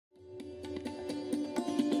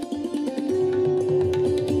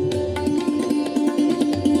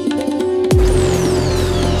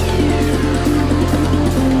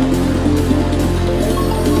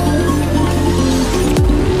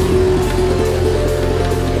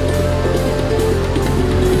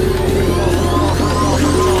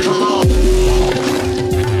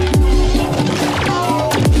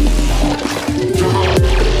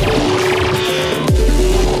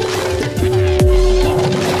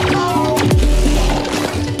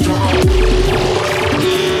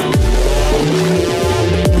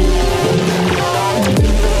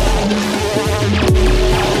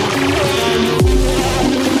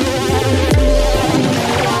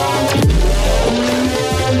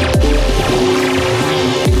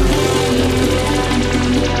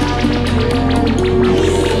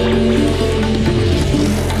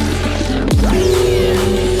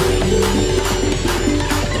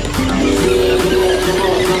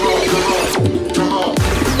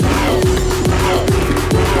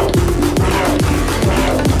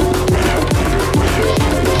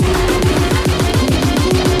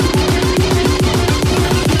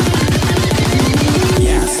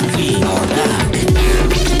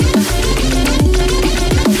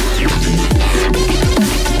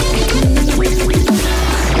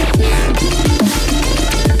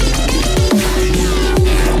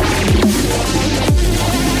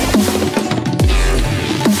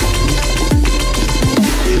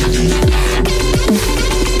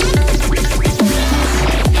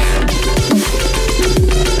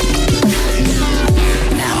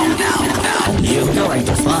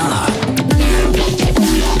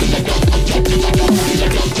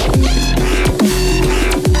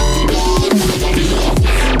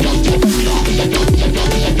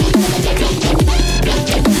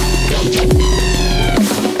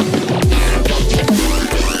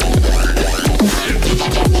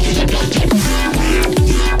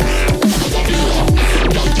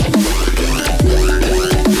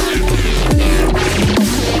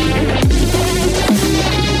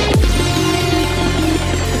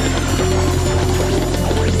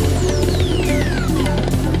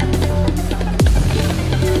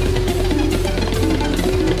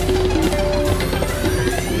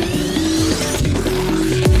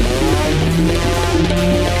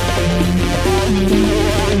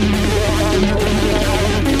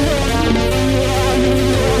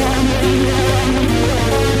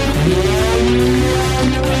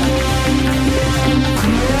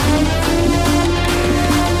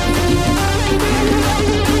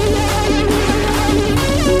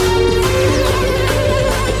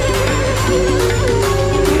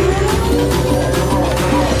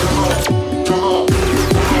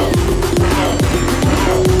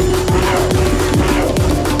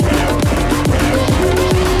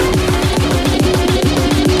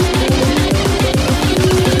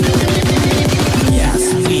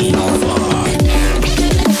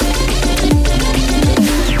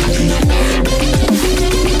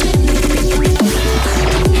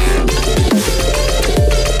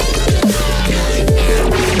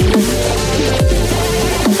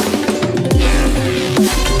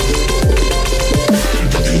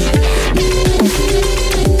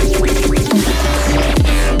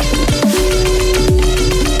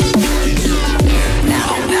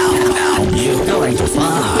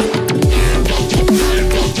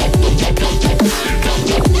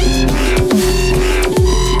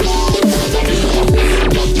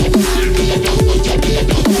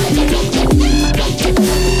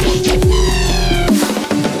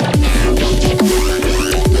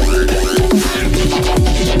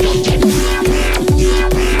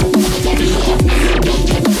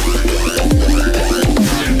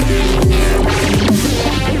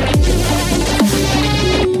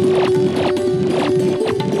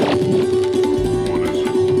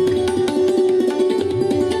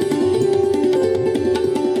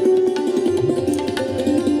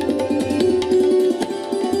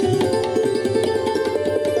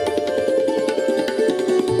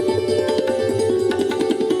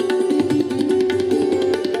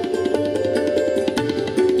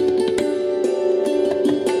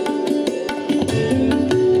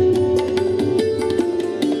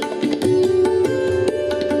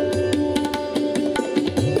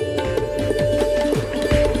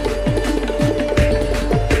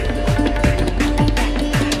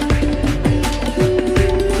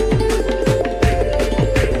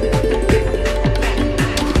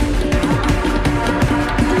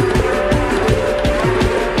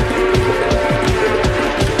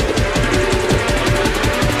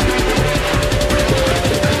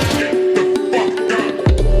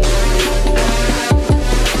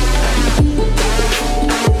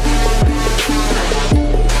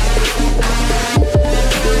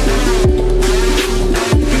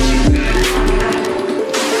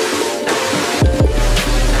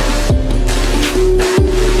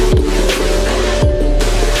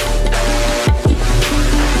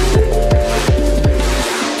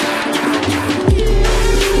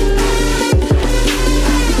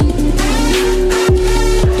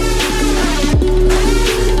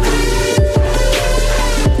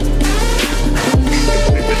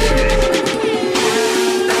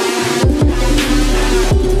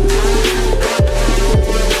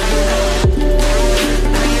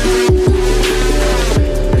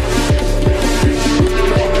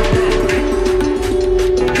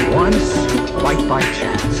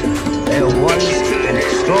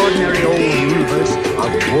extraordinary old universe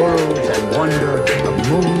of worlds and wonder, of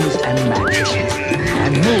moons and magic.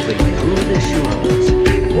 And moving through this universe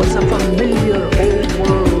was a familiar old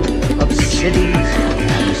world of cities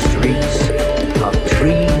and streets, of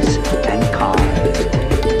trees and cars.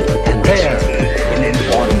 And there, in an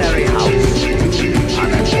ordinary house,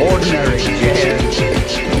 on an ordinary chair,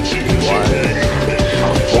 was a boy.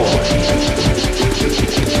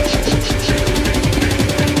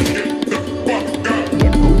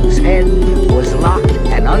 In whose head was locked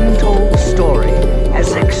an untold story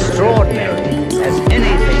as extraordinary as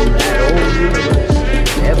anything that old universe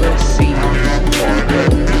ever seen or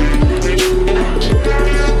heard.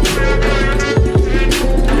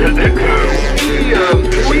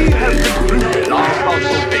 We have concluded our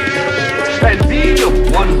consultation, and being of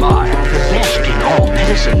one mind, The best in all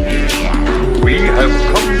medicine, we have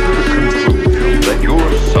come to the conclusion that your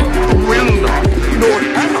son will not, nor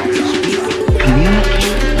cannot,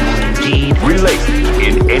 communicate, or indeed relate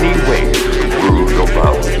in any way to the world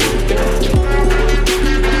about him.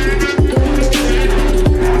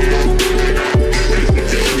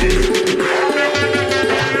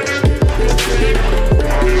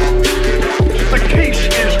 The case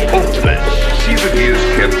is hopeless. See that he is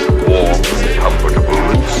kept warm and comfortable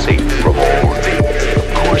and safe from all danger.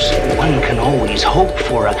 Of course, one can always hope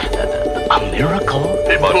for a miracle.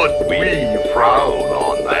 But we frown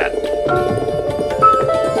on that.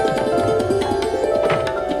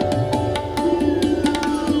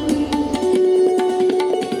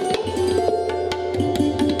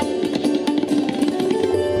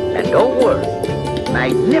 And don't worry,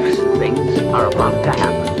 magnificent things are about to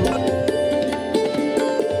happen.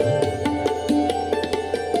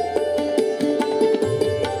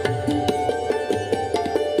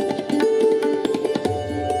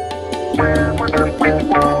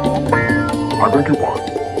 I beg your pardon.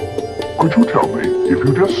 Could you tell me if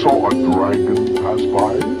you just saw a dragon pass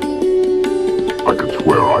by? I could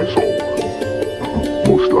swear I saw one.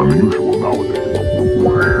 Most unusual nowadays.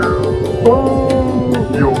 Oh,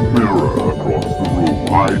 your mirror across the room.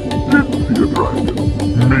 I did see a dragon.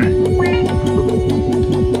 Me.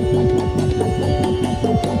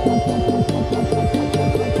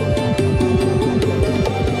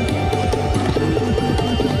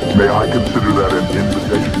 May I consider that an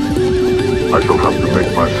invitation? I shall have to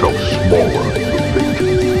make myself smaller to think.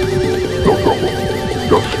 No trouble.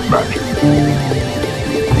 Just magic.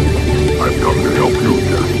 I've come to help you,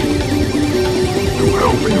 Jack. To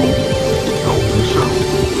help you help yourself.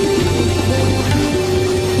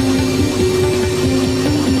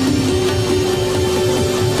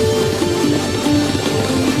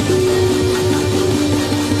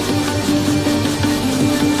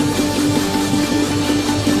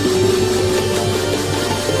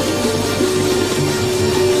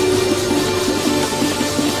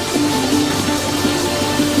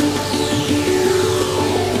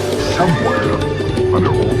 Somewhere under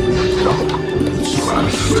all this stuff,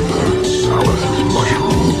 last sliver, Alice's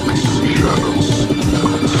mushroom, Peter's shadow,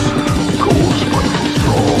 gold sponge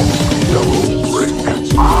straw, yellow brick.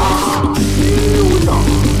 Ah, here we are.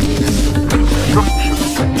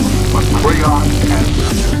 Construction, a crayon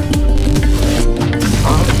canvas.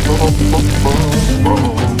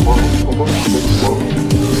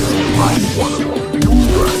 I'm one of the few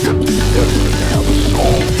dragons ever to have a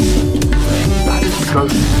song. That is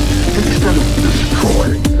because instead of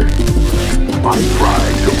destroying things, I try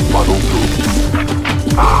to muddle through.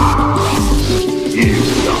 Ah, here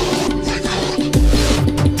we are.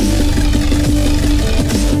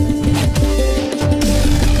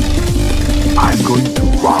 I'm going to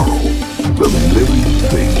borrow the living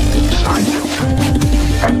thing inside you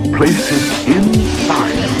and place it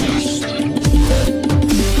inside you.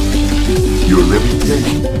 Your living thing,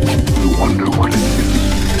 you wonder what it is.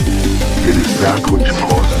 It is that which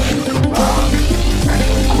causes you to laugh and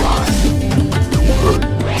to cry, to hurt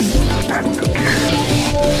and to care.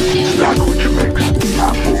 It's that which makes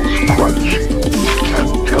apples crunchy and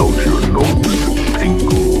tells your nose to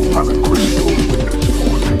tingle on a crystal winter's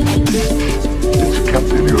morning. It's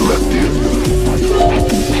kept in your left ear like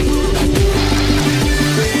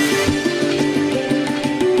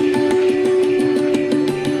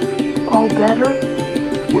All better?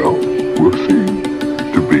 well, we'll see.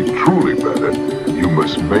 To be truly better, you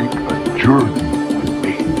must make a journey with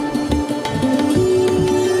me.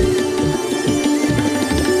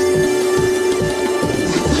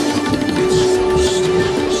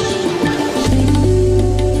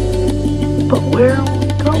 But where are we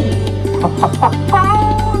going? That's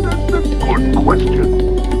a good question.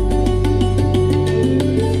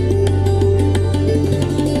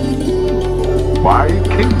 My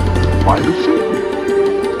kingdom by the sea.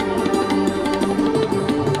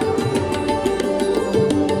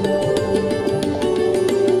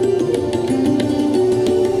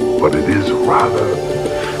 rather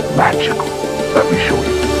magical. Let me show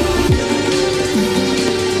you.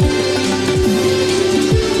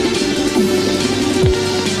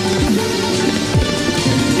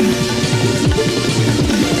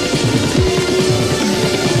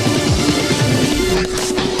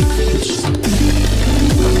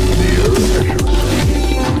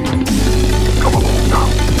 Come along now.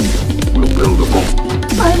 We'll build a boat.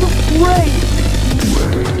 I'm afraid.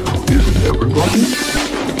 Well, isn't everybody?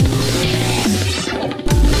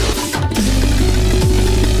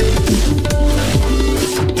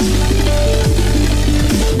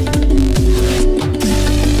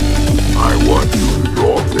 I want you to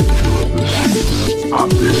draw a picture of the sea on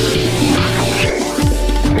this.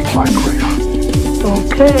 Take my crayon.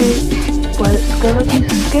 Okay, but it's gonna be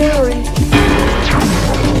scary.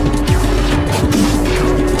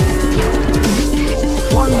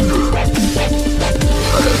 Wonder.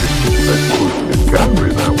 It can be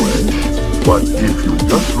that way. But if you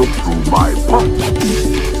just look through my book,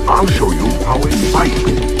 I'll show you how it might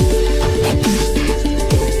be.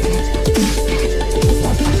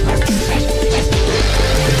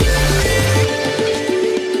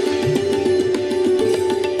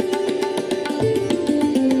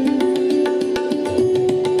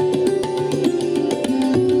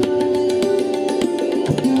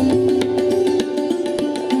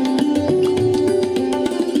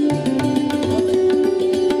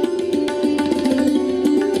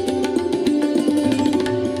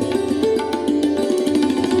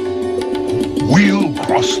 We'll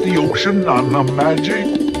cross the ocean on a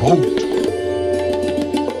magic boat.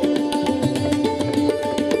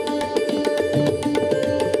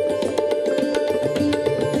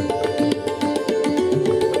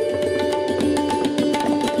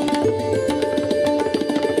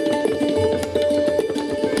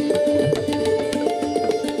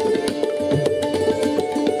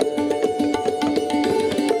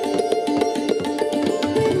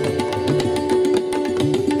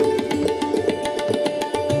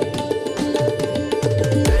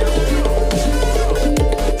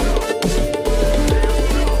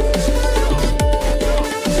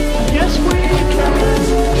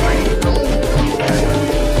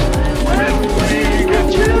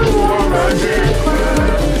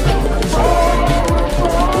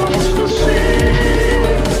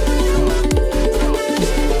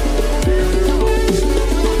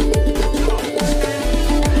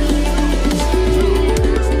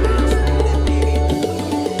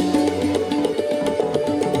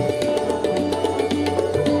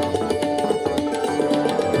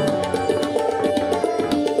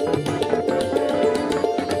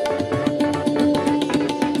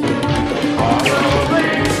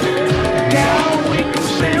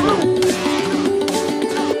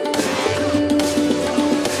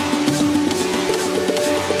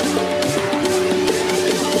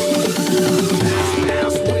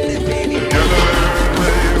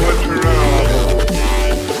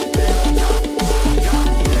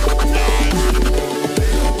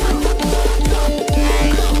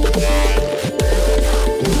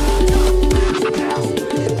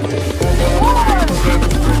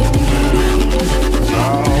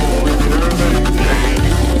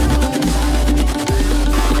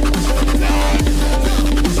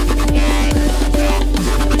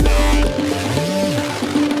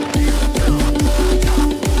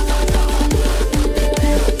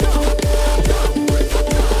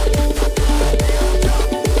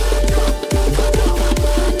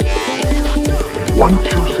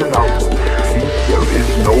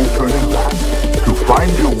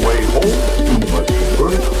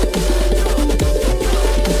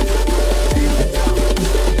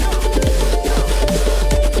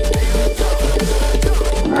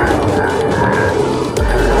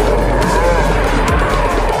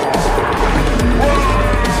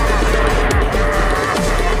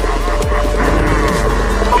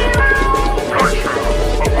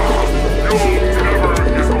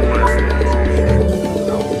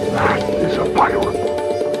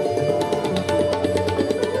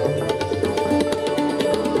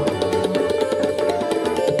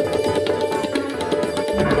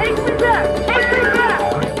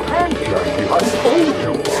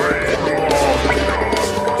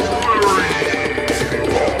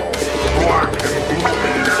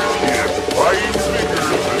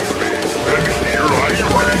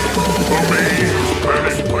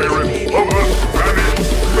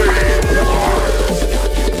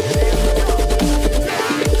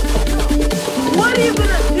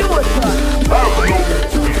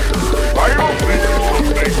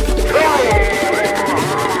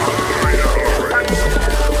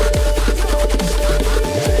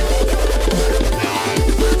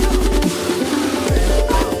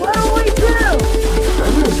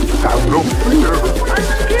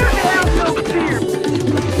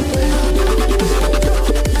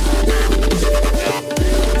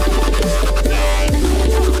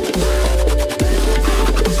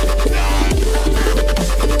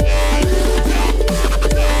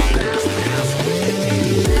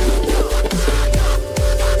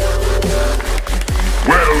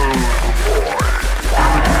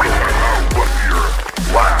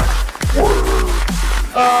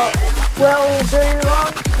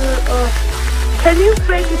 Can you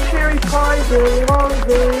bake a cherry pie very long,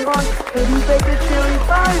 very long? Can you bake a cherry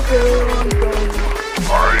pie very long, very long?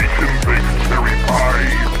 I can bake a cherry pie.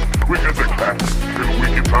 Wicked the cat and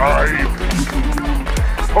wicked eye.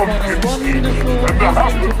 What a wonderful ending to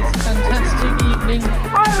this fantastic evening.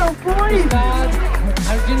 I don't believe it.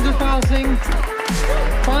 Arjinder Pal Singh,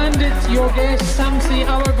 Pandit Yogesh Samsi,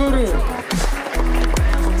 our Guru.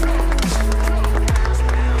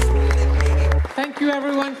 Thank you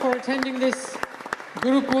everyone for attending this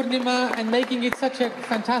Guru Purnima and making it such a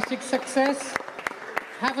fantastic success.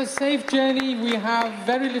 Have a safe journey. We have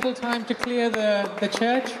very little time to clear the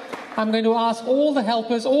church. I'm going to ask all the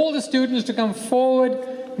helpers, all the students to come forward,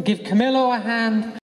 give Camillo a hand.